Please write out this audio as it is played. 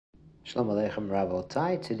Shalom Aleichem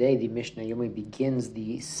Rabotai. Today the Mishnah Yomi begins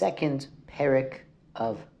the second parak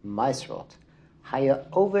of Maasrot. Haya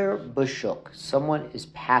over b'shuk. Someone is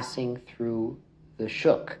passing through the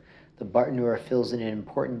shuk. The Bartanura fills in an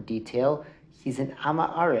important detail. He's an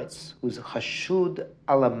Ama Aretz who's chashud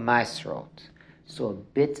ala Maasrot. So a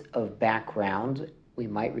bit of background. We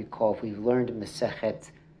might recall if we've learned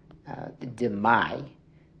Masechet Demai,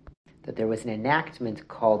 that there was an enactment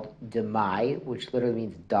called Demai, which literally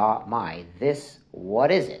means da-mai. This,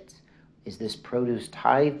 what is it? Is this produce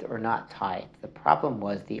tithed or not tithed? The problem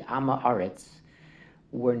was the Ama Aretz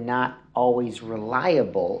were not always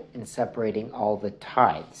reliable in separating all the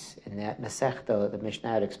tithes. In that Masechta, the Mishnah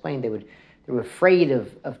had explained, they were afraid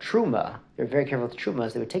of truma. They were very careful with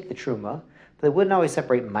trumas. They would take the truma, but they wouldn't always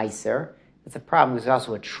separate meiser. That's a problem. There's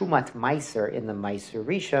also a trumat meiser in the meiser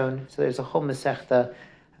rishon. So there's a whole Masechta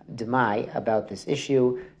Demai about this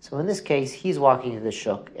issue. So in this case, he's walking to the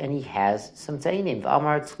shuk and he has some tainim.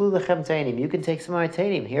 Amar tzlu lechem tainim. You can take some of my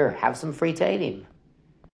tainim. Here, have some free tainim.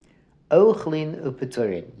 Ochlin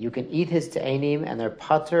upeturin. You can eat his tainim and they're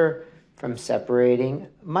patur from separating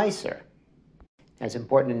meiser. It's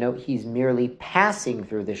important to note he's merely passing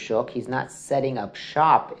through the shuk. He's not setting up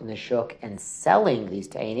shop in the shuk and selling these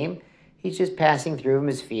tainim. He's just passing through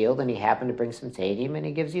his field, and he happened to bring some tainim, and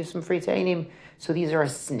he gives you some free tainim. So these are a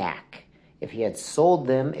snack. If he had sold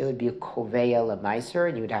them, it would be a koveya lemaiser,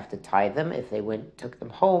 and you would have to tie them. If they took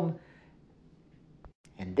them home,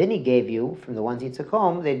 and then he gave you, from the ones he took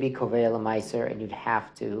home, they'd be koveya lemaiser, and you'd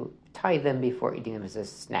have to tie them before eating them as a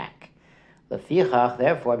snack. Lefichach,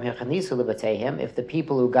 therefore, if the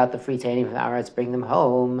people who got the free tainim from the Aretz bring them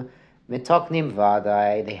home, mitoknim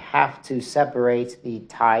vadai, they have to separate the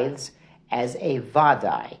tithes as a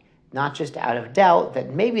vadai, not just out of doubt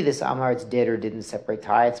that maybe this Amaretz did or didn't separate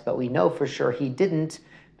tithes, but we know for sure he didn't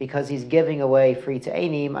because he's giving away free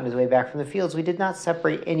tainim on his way back from the fields. We did not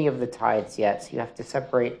separate any of the tithes yet, so you have to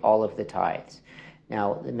separate all of the tithes.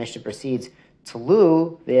 Now, the Mishnah proceeds,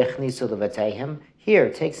 Tlu v'echnisu levatehim. Here,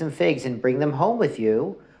 take some figs and bring them home with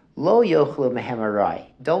you. Lo yochlu mehem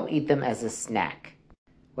arai. Don't eat them as a snack.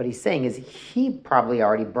 What he's saying is he probably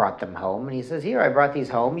already brought them home, and he says, here, I brought these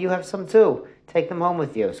home, you have some too. Take them home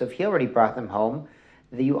with you. So if he already brought them home,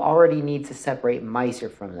 you already need to separate meiser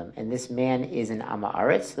from them. And this man is an Ama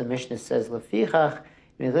Aretz. The Mishnah says, Lefichach,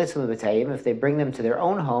 if they bring them to their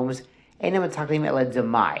own homes, they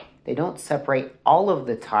don't separate all of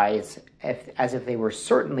the tithes as if they were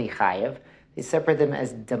certainly chayev. They separate them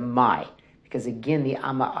as demai. Because again, the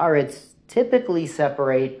Ama Aretz typically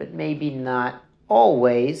separate, but maybe not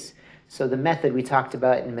always. So the method we talked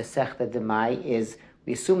about in Masechta Demai is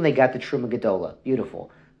we assume they got the Truma Gedola.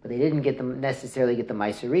 Beautiful. But they didn't necessarily get the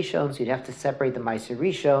Meiser Rishon, so you'd have to separate the Meiser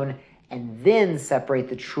Rishon and then separate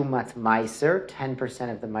the Trumat Meiser,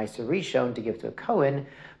 10% of the Meiser Rishon to give to a Kohen.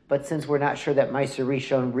 But since we're not sure that Meiser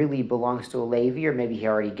Rishon really belongs to a Levi, or maybe he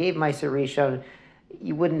already gave Meiser Rishon,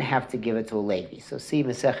 you wouldn't have to give it to a Levi. So see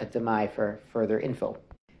Masechet Demai for further info.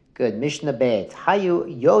 Good. Mishnah Bet. Hayu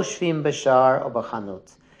yoshvim bashar o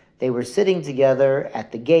b'chanut. They were sitting together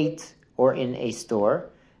at the gate or in a store.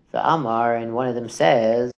 The Amar, and one of them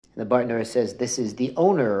says, and the Bartanura says, this is the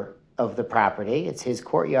owner of the property. It's his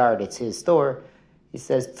courtyard. It's his store. He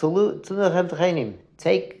says, take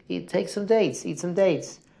some dates. Eat some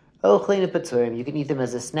dates. You can eat them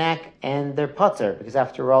as a snack, and they're patur, because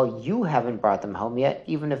after all, you haven't brought them home yet,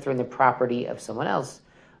 even if they're in the property of someone else.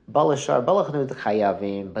 But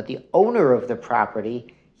the owner of the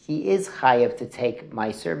property, he is chayav to take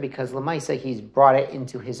meiser because lemaisa he's brought it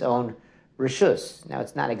into his own rishus. Now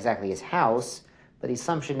it's not exactly his house, but the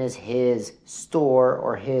assumption is his store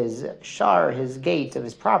or his shar, his gate of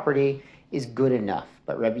his property is good enough.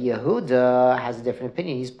 But Rabbi Yehuda has a different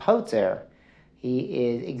opinion. He's poter.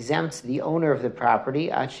 He exempts the owner of the property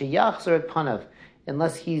unless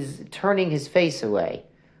he's turning his face away.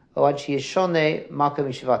 Or he's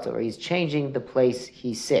changing the place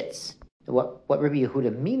he sits. What Rabbi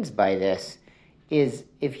Yehuda means by this is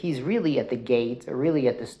if he's really at the gate or really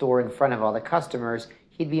at the store in front of all the customers,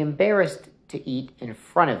 he'd be embarrassed to eat in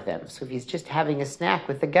front of them. So if he's just having a snack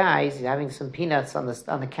with the guys, he's having some peanuts on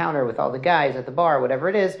the counter with all the guys at the bar, whatever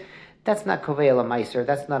it is, that's not koveya lemaiser.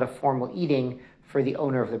 That's not a formal eating for the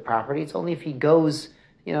owner of the property. It's only if he goes,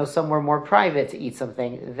 somewhere more private to eat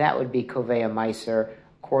something, that would be koveya meiser,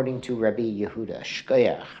 according to Rabbi Yehuda.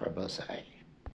 Shkoyach, Rabosai.